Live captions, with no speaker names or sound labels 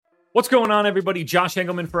What's going on, everybody? Josh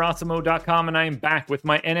Engelman for Awesemo.com, and I am back with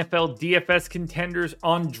my NFL DFS contenders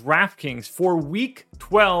on DraftKings for Week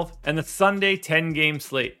 12 and the Sunday 10-game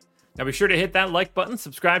slate. Now be sure to hit that like button,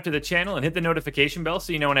 subscribe to the channel, and hit the notification bell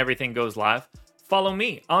so you know when everything goes live. Follow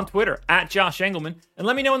me on Twitter at Josh Engelman, and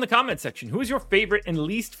let me know in the comment section who is your favorite and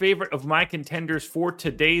least favorite of my contenders for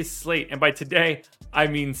today's slate. And by today, I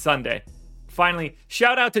mean Sunday. Finally,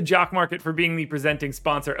 shout out to Jock Market for being the presenting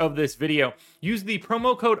sponsor of this video. Use the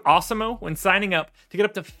promo code AWESEMO when signing up to get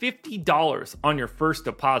up to $50 on your first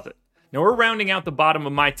deposit. Now we're rounding out the bottom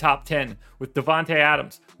of my top 10 with Devontae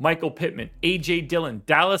Adams, Michael Pittman, AJ Dillon,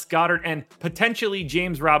 Dallas Goedert, and potentially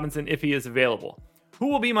James Robinson if he is available. Who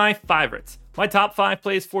will be my favorites? My top 5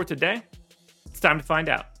 plays for today? It's time to find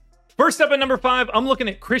out. First up at number 5, I'm looking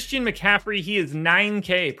at Christian McCaffrey. He is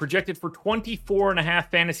 $9K, projected for 24.5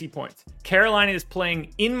 fantasy points. Carolina is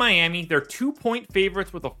playing in Miami. They're 2-point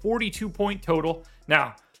favorites with a 42-point total.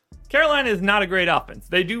 Now, Carolina is not a great offense.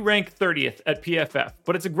 They do rank 30th at PFF,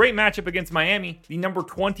 but it's a great matchup against Miami, the number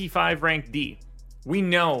 25 ranked D. We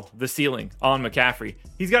know the ceiling on McCaffrey.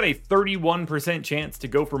 He's got a 31% chance to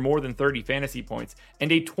go for more than 30 fantasy points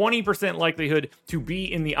and a 20% likelihood to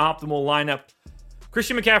be in the optimal lineup.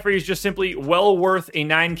 Christian McCaffrey is just simply well worth a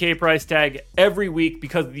 9K price tag every week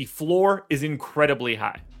because the floor is incredibly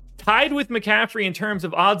high. Tied with McCaffrey in terms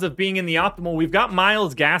of odds of being in the optimal, we've got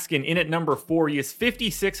Myles Gaskin in at number 4. He is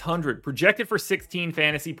 5,600, projected for 16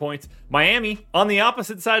 fantasy points. Miami, on the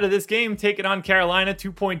opposite side of this game, taking on Carolina,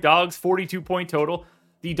 2-point dogs, 42-point total.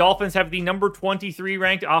 The Dolphins have the number 23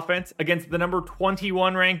 ranked offense against the number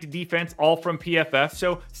 21 ranked defense, all from PFF.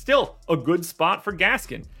 So still a good spot for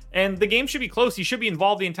Gaskin. And the game should be close. He should be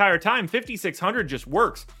involved the entire time. 5,600 just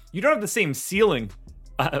works. You don't have the same ceiling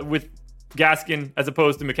with Gaskin as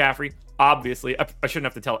opposed to McCaffrey. Obviously, I shouldn't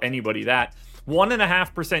have to tell anybody that.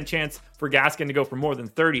 1.5% chance for Gaskin to go for more than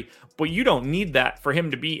 30, but you don't need that for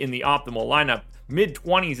him to be in the optimal lineup.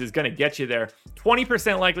 Mid-20s is going to get you there.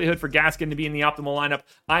 20% likelihood for Gaskin to be in the optimal lineup.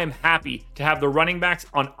 I am happy to have the running backs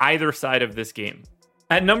on either side of this game.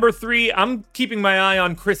 At number 3, I'm keeping my eye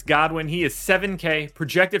on Chris Godwin. He is 7K,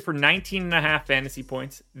 projected for 19.5 fantasy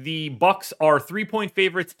points. The Bucks are 3-point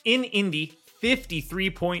favorites in Indy,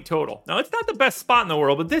 53-point total. Now, it's not the best spot in the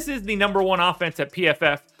world, but this is the number 1 offense at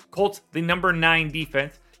PFF. Colts, the number 9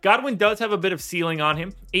 defense. Godwin does have a bit of ceiling on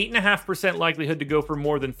him, 8.5% likelihood to go for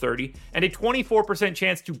more than 30, and a 24%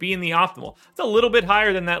 chance to be in the optimal. It's a little bit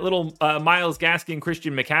higher than that little Myles Gaskin,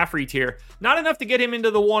 Christian McCaffrey tier. Not enough to get him into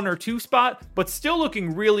the 1 or 2 spot, but still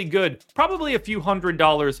looking really good. Probably a few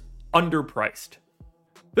 $100s underpriced.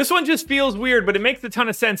 This one just feels weird, but it makes a ton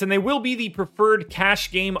of sense, and they will be the preferred cash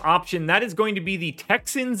game option. That is going to be the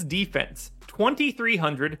Texans defense.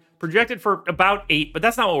 2,300, projected for about 8, but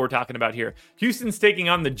that's not what we're talking about here. Houston's taking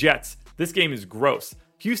on the Jets. This game is gross.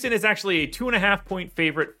 Houston is actually a 2.5-point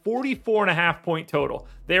favorite, 44.5-point total.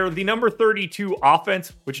 They are the number 32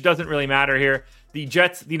 offense, which doesn't really matter here. The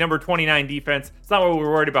Jets, the number 29 defense. It's not what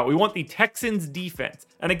we're worried about. We want the Texans defense.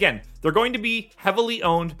 And again, they're going to be heavily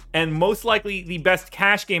owned and most likely the best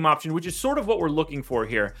cash game option, which is sort of what we're looking for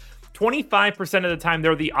here. 25% of the time,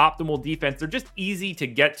 they're the optimal defense. They're just easy to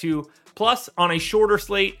get to. Plus, on a shorter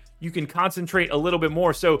slate, you can concentrate a little bit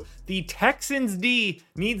more. So the Texans D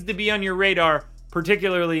needs to be on your radar,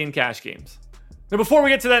 particularly in cash games. Now, before we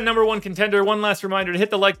get to that number 1 contender, one last reminder to hit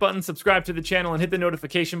the like button, subscribe to the channel, and hit the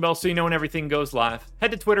notification bell so you know when everything goes live.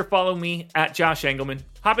 Head to Twitter, follow me at Josh Engelman.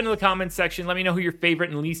 Hop into the comments section, let me know who your favorite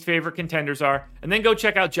and least favorite contenders are, and then go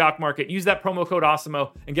check out Jock Market. Use that promo code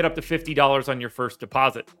AWESEMO and get up to $50 on your first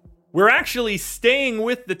deposit. We're actually staying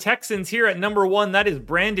with the Texans here at number 1. That is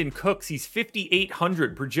Brandon Cooks. He's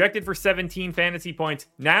 5,800, projected for 17 fantasy points.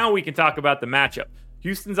 Now we can talk about the matchup.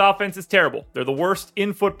 Houston's offense is terrible. They're the worst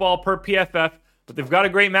in football per PFF, but they've got a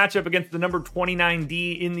great matchup against the number 29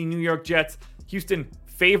 D in the New York Jets. Houston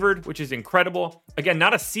favored, which is incredible. Again,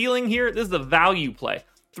 not a ceiling here. This is a value play.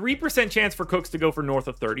 3% chance for Cooks to go for north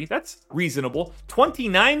of 30. That's reasonable.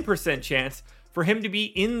 29% chance for him to be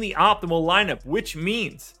in the optimal lineup, which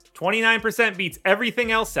means 29% beats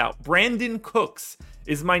everything else out. Brandon Cooks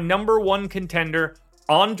is my number 1 contender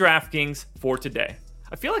on DraftKings for today.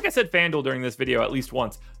 I feel like I said FanDuel during this video at least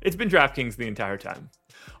once. It's been DraftKings the entire time.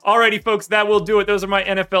 Alrighty, folks, that will do it. Those are my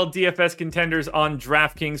NFL DFS contenders on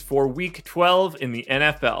DraftKings for Week 12 in the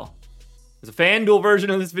NFL. There's a FanDuel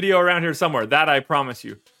version of this video around here somewhere, that I promise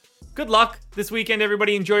you. Good luck this weekend,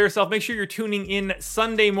 everybody. Enjoy yourself. Make sure you're tuning in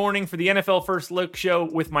Sunday morning for the NFL First Look show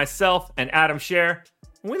with myself and Adam Scher.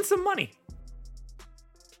 Win some money.